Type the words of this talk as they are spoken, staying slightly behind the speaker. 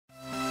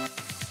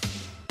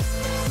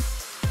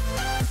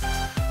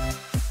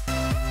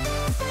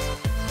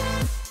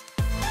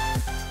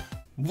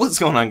What's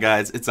going on,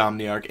 guys? It's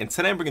Omniarch, and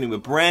today I'm bringing you a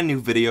brand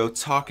new video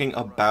talking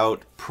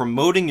about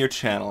promoting your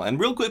channel. And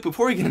real quick,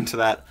 before we get into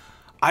that,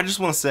 I just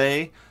want to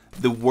say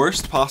the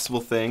worst possible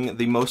thing,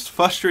 the most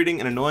frustrating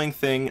and annoying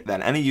thing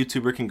that any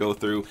YouTuber can go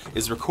through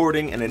is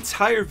recording an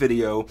entire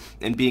video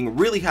and being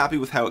really happy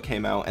with how it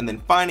came out, and then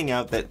finding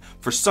out that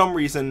for some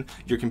reason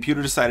your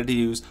computer decided to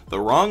use the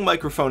wrong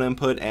microphone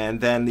input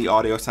and then the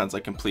audio sounds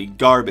like complete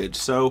garbage.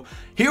 So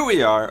here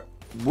we are.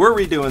 We're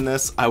redoing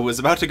this. I was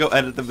about to go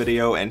edit the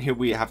video, and here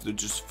we have to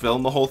just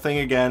film the whole thing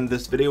again.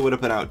 This video would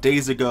have been out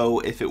days ago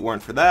if it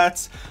weren't for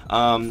that.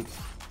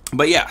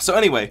 But yeah, so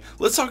anyway,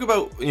 let's talk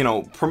about,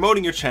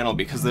 promoting your channel,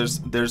 because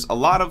there's a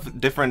lot of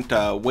different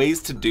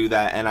ways to do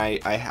that, and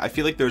I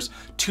feel like there's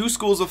two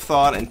schools of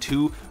thought and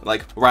two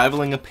like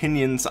rivaling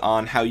opinions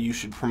on how you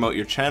should promote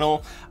your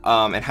channel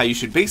and how you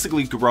should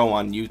basically grow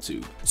on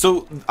YouTube.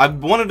 So I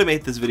wanted to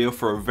make this video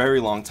for a very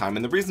long time,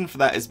 and the reason for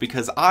that is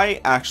because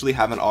I actually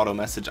have an auto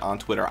message on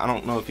Twitter. I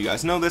don't know if you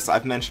guys know this.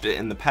 I've mentioned it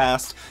in the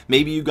past.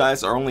 Maybe you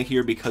guys are only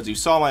here because you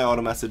saw my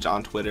auto message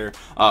on Twitter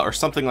or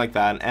something like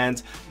that,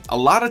 and a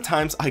lot of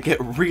times I get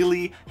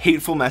really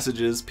hateful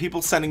messages,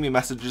 people sending me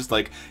messages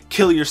like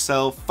kill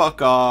yourself,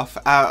 fuck off,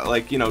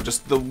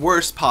 just the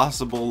worst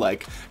possible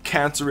like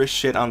cancerous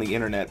shit on the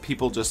internet.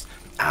 People just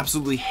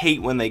absolutely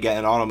hate when they get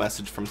an auto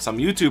message from some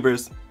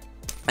YouTubers.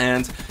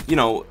 And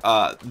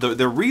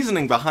the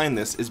reasoning behind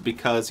this is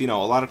because a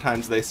lot of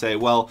times they say,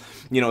 well,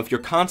 if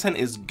your content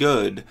is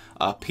good,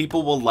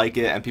 people will like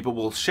it and people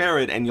will share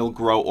it and you'll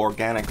grow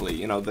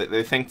organically.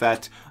 They think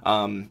that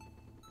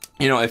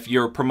if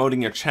you're promoting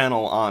your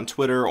channel on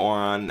Twitter or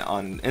on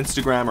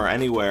Instagram or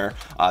anywhere,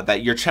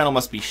 that your channel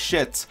must be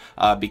shit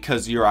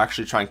because you're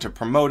actually trying to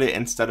promote it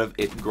instead of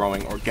it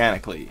growing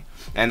organically.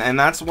 And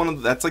that's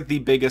that's like the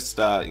biggest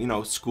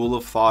school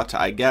of thought,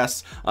 I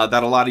guess,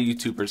 that a lot of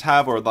YouTubers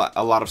have, or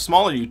a lot of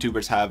smaller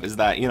YouTubers have, is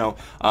that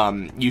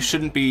you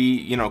shouldn't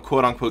be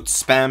quote unquote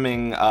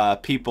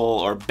spamming people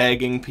or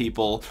begging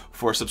people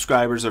for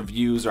subscribers or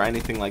views or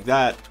anything like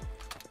that.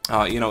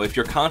 If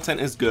your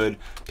content is good,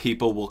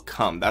 people will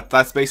come.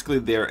 That's basically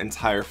their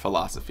entire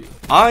philosophy.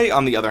 I,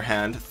 on the other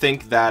hand,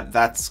 think that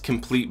that's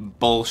complete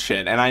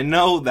bullshit, and I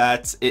know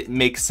that it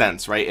makes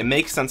sense, right? It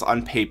makes sense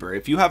on paper.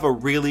 If you have a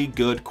really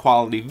good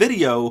quality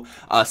video,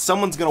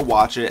 someone's gonna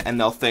watch it and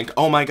they'll think,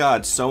 oh my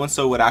god,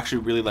 so-and-so would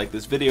actually really like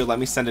this video, let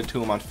me send it to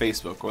them on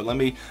Facebook, or let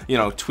me,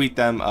 tweet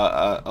them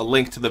a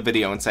link to the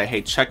video and say,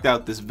 hey, check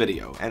out this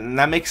video. And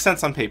that makes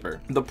sense on paper.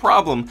 The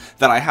problem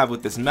that I have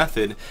with this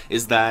method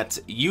is that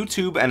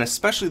YouTube, and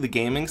especially the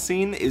gaming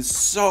scene, is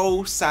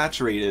so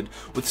saturated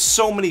with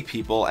so many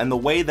people, and the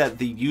way that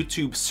the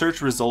YouTube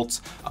search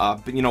results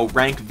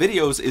rank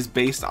videos is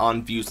based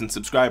on views and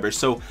subscribers.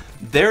 So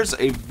there's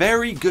a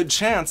very good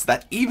chance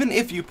that even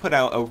if you put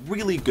out a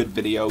really good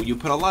video, you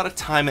put a lot of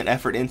time and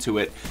effort into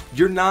it,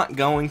 you're not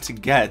going to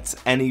get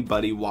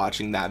anybody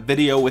watching that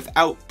video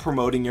without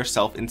promoting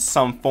yourself in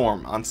some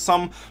form, on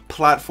some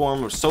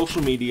platform or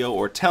social media,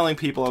 or telling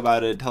people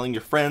about it, telling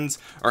your friends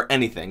or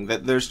anything.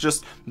 That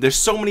there's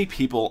so many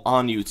people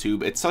on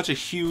YouTube. It's such a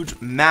huge,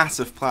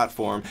 massive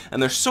platform,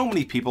 and there's so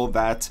many people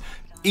that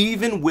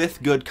even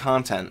with good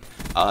content,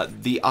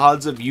 the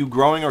odds of you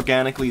growing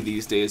organically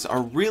these days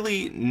are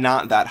really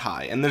not that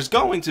high. And there's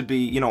going to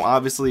be,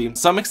 obviously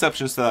some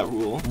exceptions to that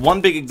rule. One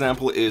big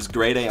example is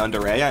Grade A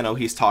Under A. I know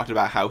he's talked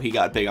about how he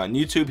got big on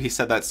YouTube. He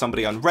said that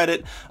somebody on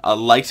Reddit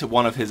liked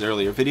one of his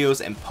earlier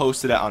videos and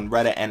posted it on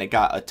Reddit, and it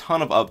got a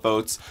ton of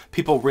upvotes.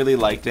 People really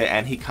liked it,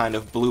 and he kind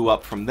of blew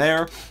up from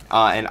there.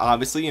 And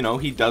obviously,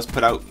 he does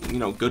put out,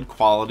 good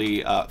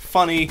quality,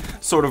 funny,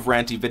 sort of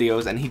ranty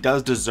videos, and he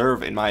does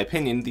deserve, in my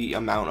opinion, the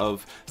amount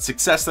of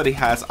success that he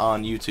has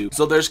on YouTube.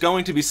 So there's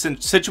going to be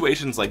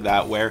situations like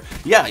that where,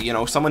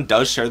 yeah, someone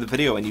does share the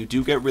video and you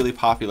do get really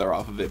popular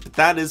off of it, but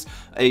that is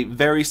a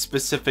very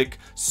specific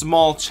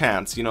small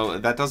chance.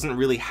 That doesn't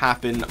really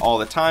happen all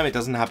the time. It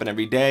doesn't happen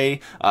every day.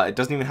 It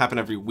doesn't even happen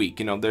every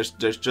week. There's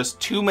just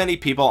too many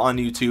people on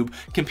YouTube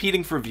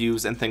competing for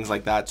views and things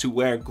like that, to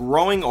where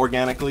growing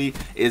organically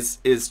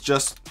is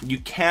just, you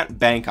can't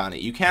bank on it.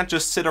 You can't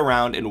just sit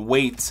around and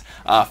wait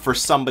for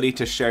somebody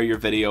to share your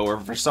video or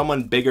for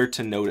someone bigger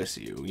to notice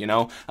you.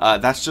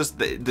 That's just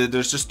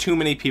there's just too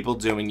many people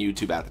doing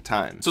YouTube at the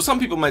time. So some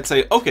people might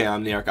say, okay,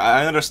 Omniarch,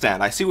 I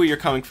understand, I see where you're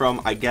coming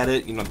from, I get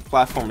it, the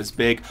platform is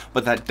big,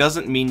 but that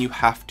doesn't mean you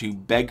have to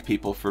beg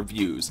people for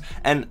views.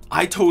 And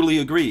I totally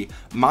agree.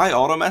 My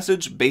auto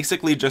message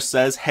basically just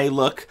says, hey,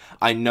 look,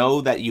 I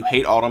know that you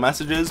hate auto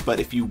messages, but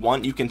if you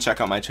want, you can check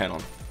out my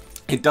channel.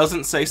 It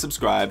doesn't say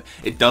subscribe.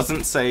 It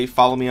doesn't say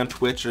follow me on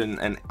Twitch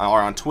or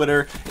on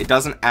Twitter. It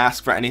doesn't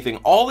ask for anything.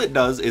 All it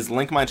does is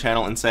link my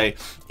channel and say,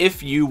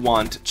 if you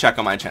want, check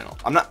out my channel.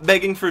 I'm not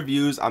begging for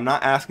views. I'm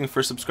not asking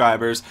for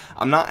subscribers.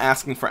 I'm not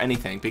asking for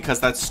anything, because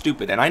that's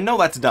stupid. And I know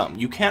that's dumb.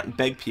 You can't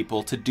beg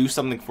people to do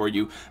something for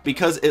you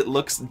because it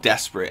looks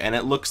desperate and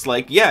it looks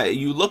like, yeah,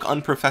 you look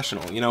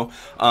unprofessional.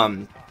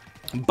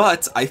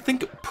 But I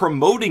think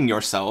promoting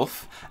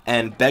yourself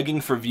and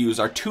begging for views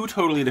are two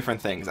totally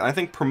different things. And I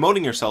think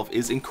promoting yourself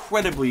is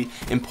incredibly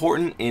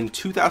important in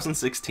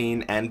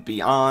 2016 and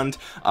beyond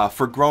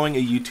for growing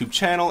a YouTube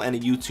channel and a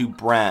YouTube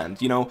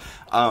brand, you know.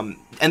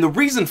 And the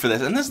reason for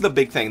this, and this is the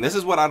big thing, this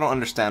is what I don't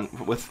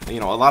understand with, you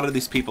know, a lot of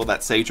these people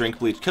that say drink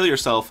bleach, kill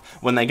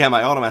yourself when they get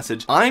my auto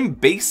message. I'm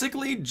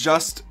basically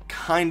just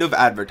kind of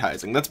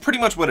advertising. That's pretty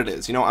much what it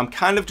is. You know, I'm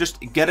kind of just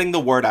getting the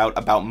word out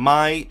about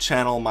my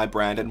channel, my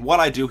brand, and what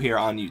I do here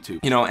on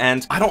YouTube, you know.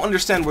 And I don't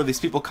understand where these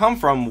people come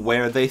from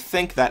where they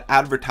think that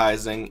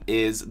advertising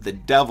is the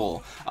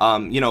devil.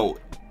 You know,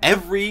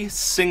 every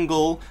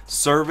single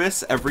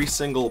service, every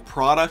single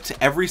product,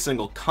 every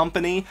single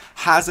company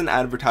has an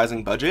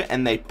advertising budget,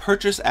 and they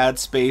purchase ad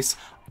space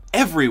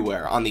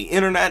everywhere on the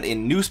internet,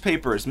 in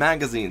newspapers,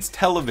 magazines,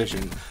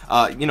 television,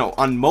 you know,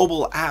 on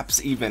mobile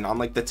apps, even on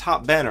like the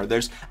top banner.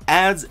 There's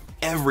ads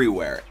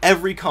everywhere.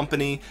 Every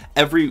company,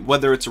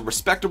 whether it's a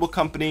respectable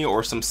company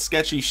or some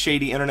sketchy,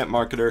 shady internet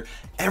marketer,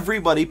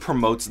 everybody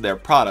promotes their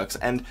products.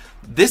 And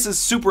this is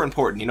super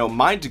important. You know,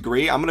 my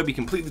degree, I'm going to be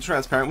completely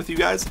transparent with you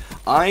guys.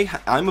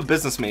 I'm a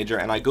business major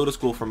and I go to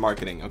school for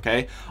marketing,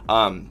 okay?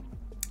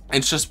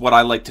 It's just what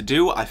I like to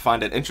do. I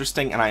find it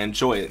interesting and I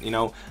enjoy it, you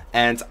know,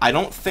 and I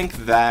don't think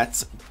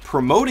that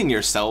promoting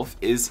yourself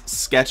is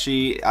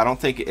sketchy. I don't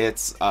think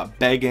it's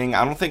begging.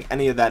 I don't think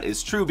any of that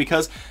is true,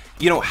 because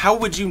you know, how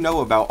would you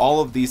know about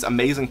all of these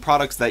amazing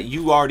products that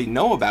you already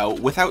know about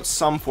without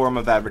some form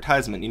of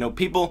advertisement? You know,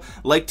 people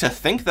like to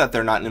think that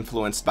they're not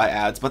influenced by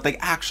ads, but they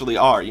actually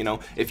are. You know,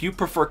 if you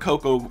prefer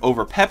Coke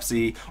over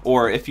Pepsi,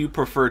 or if you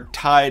prefer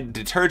Tide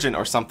detergent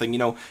or something, you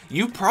know,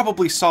 you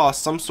probably saw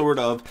some sort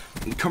of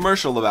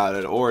commercial about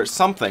it or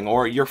something,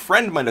 or your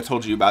friend might have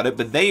told you about it,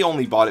 but they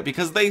only bought it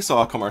because they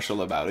saw a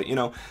commercial about it, you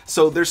know.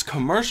 So there's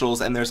commercials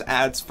and there's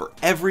ads for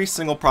every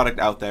single product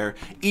out there.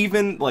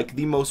 Even like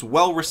the most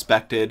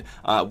well-respected,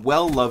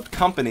 well-loved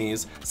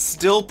companies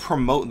still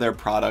promote their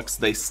products.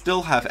 They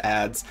still have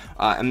ads,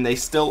 and they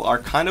still are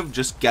kind of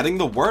just getting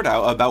the word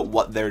out about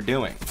what they're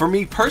doing. For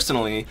me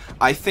personally,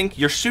 I think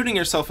you're shooting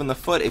yourself in the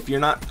foot if you're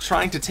not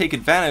trying to take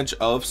advantage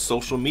of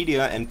social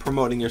media and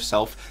promoting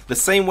yourself the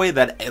same way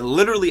that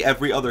literally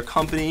every other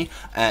company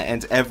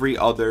and every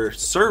other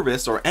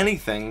service or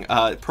anything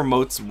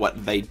promotes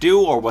what they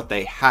do or what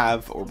they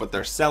have or what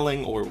they're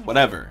selling or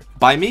whatever.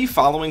 By me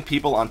following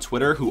people on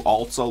Twitter who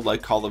also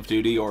like Call of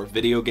Duty or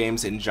video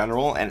games in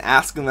general and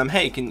asking them,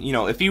 hey, you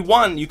know, if you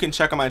want, you can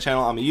check out my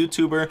channel. I'm a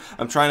YouTuber,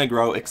 I'm trying to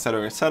grow,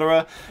 etc.,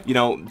 etc. You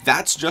know,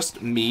 that's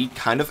just me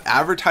kind of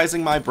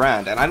advertising my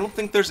brand, and I don't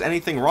think there's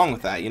anything wrong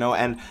with that, you know.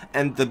 And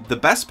the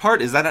best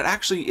part is that it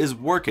actually is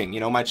working. You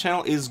know, my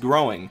channel is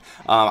growing.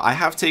 I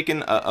have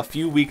taken a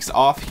few weeks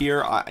off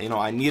here. You know,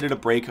 I needed a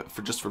break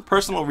for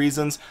personal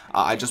reasons.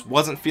 I just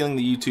wasn't feeling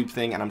the YouTube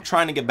thing, and I'm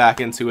trying to get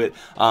back into it.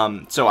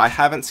 So I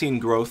haven't seen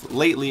growth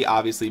lately,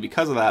 obviously,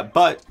 because of that,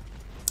 but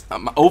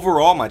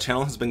overall my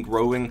channel has been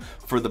growing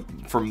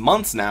for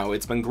months now.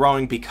 It's been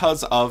growing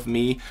because of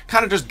me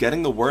kind of just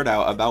getting the word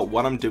out about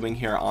what I'm doing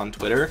here on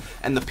Twitter,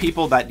 and the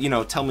people that, you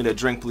know, tell me to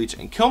drink bleach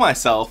and kill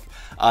myself,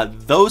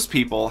 those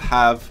people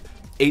have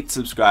 8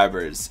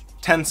 subscribers,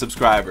 10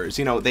 subscribers.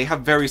 You know, they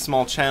have very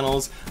small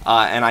channels,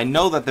 and I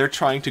know that they're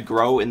trying to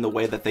grow in the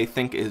way that they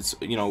think is,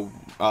 you know,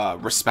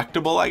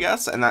 respectable, I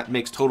guess, and that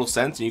makes total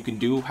sense, and you can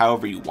do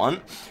however you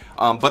want.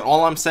 But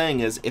all I'm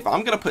saying is, if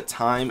I'm gonna put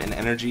time and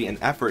energy and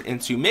effort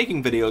into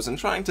making videos and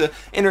trying to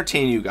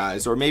entertain you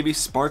guys, or maybe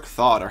spark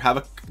thought, or have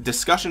a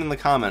discussion in the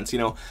comments, you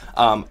know,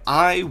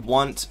 I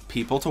want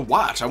people to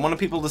watch. I want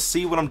people to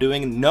see what I'm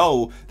doing and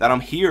know that I'm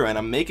here and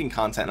I'm making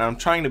content and I'm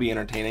trying to be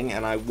entertaining,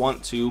 and I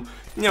want to,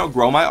 you know,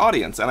 grow my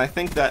audience. And I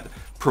think that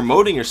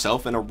promoting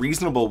yourself in a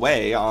reasonable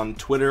way on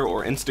Twitter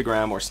or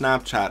Instagram or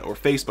Snapchat or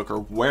Facebook or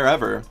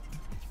wherever,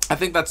 I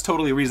think that's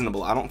totally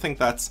reasonable. I don't think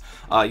that's,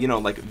 you know,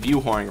 like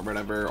view whoring or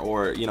whatever,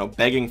 or, you know,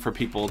 begging for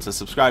people to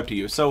subscribe to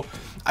you. So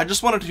I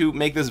just wanted to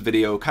make this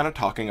video kind of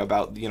talking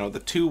about, you know, the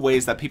 2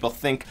 ways that people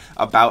think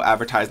about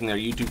advertising their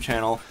YouTube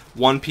channel.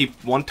 One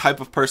type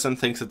of person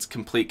thinks it's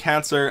complete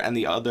cancer, and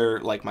the other,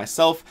 like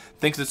myself,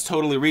 thinks it's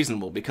totally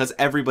reasonable because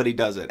everybody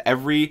does it.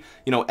 Every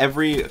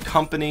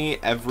company,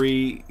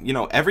 every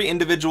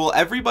individual,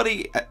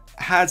 everybody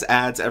has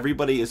ads.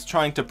 Everybody is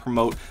trying to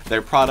promote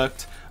their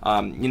product.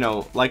 You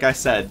know, like I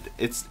said,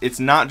 it's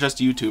not just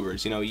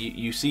YouTubers. You know,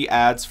 you see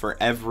ads for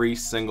every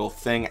single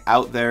thing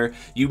out there.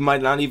 You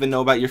might not even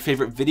know about your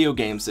favorite video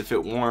games if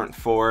it weren't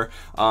for,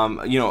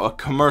 you know, a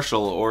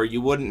commercial, or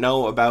you wouldn't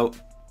know about,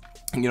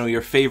 you know,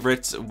 your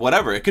favorites,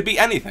 whatever. It could be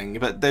anything,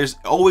 but there's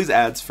always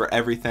ads for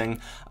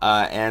everything,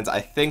 and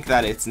I think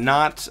that it's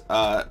not,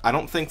 I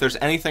don't think there's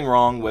anything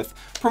wrong with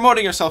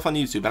promoting yourself on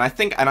YouTube.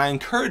 And I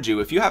encourage you,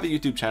 if you have a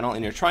YouTube channel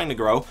and you're trying to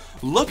grow,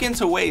 look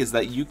into ways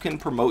that you can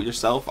promote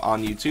yourself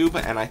on YouTube,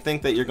 and I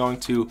think that you're going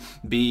to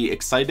be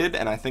excited,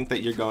 and I think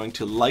that you're going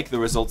to like the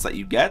results that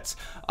you get.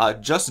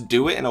 Just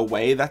do it in a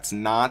way that's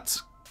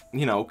not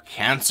you know,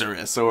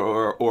 cancerous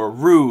or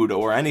rude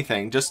or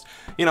anything. Just,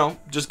 you know,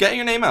 just get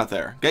your name out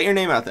there. Get your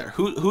name out there.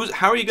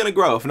 How are you gonna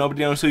grow if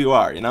nobody knows who you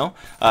are? You know,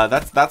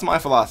 that's my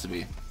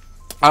philosophy.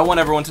 I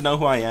want everyone to know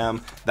who I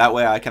am. That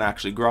way I can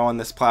actually grow on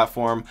this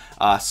platform.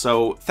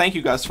 So thank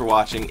you guys for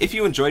watching. If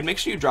you enjoyed, make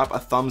sure you drop a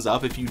thumbs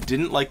up. If you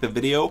didn't like the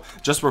video,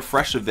 just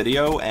refresh the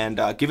video and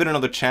give it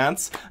another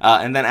chance.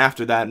 And then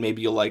after that,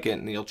 maybe you'll like it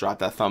and you'll drop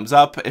that thumbs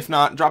up. If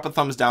not, drop a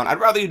thumbs down. I'd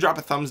rather you drop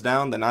a thumbs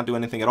down than not do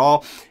anything at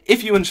all.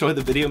 If you enjoyed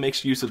the video, make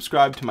sure you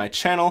subscribe to my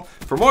channel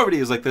for more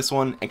videos like this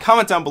one, and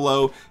comment down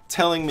below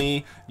telling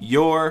me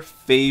your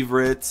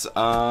favorites.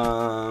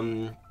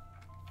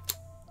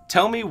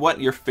 Tell me what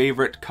your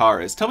favorite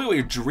car is. Tell me what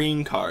your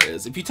dream car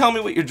is. If you tell me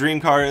what your dream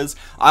car is,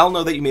 I'll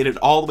know that you made it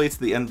all the way to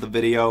the end of the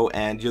video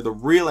and you're the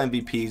real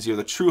MVPs, you're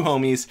the true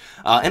homies.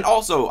 And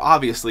also,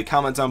 obviously,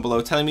 comment down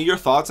below telling me your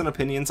thoughts and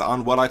opinions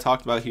on what I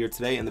talked about here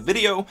today in the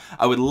video.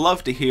 I would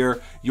love to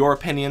hear your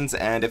opinions,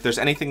 and if there's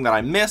anything that I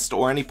missed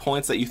or any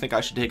points that you think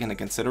I should take into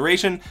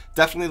consideration,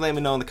 definitely let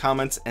me know in the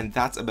comments. And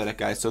that's about it,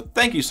 guys. So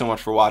thank you so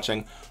much for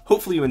watching.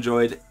 Hopefully you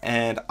enjoyed,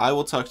 and I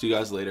will talk to you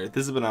guys later.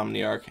 This has been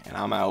Omniarch, and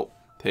I'm out.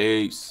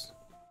 Peace.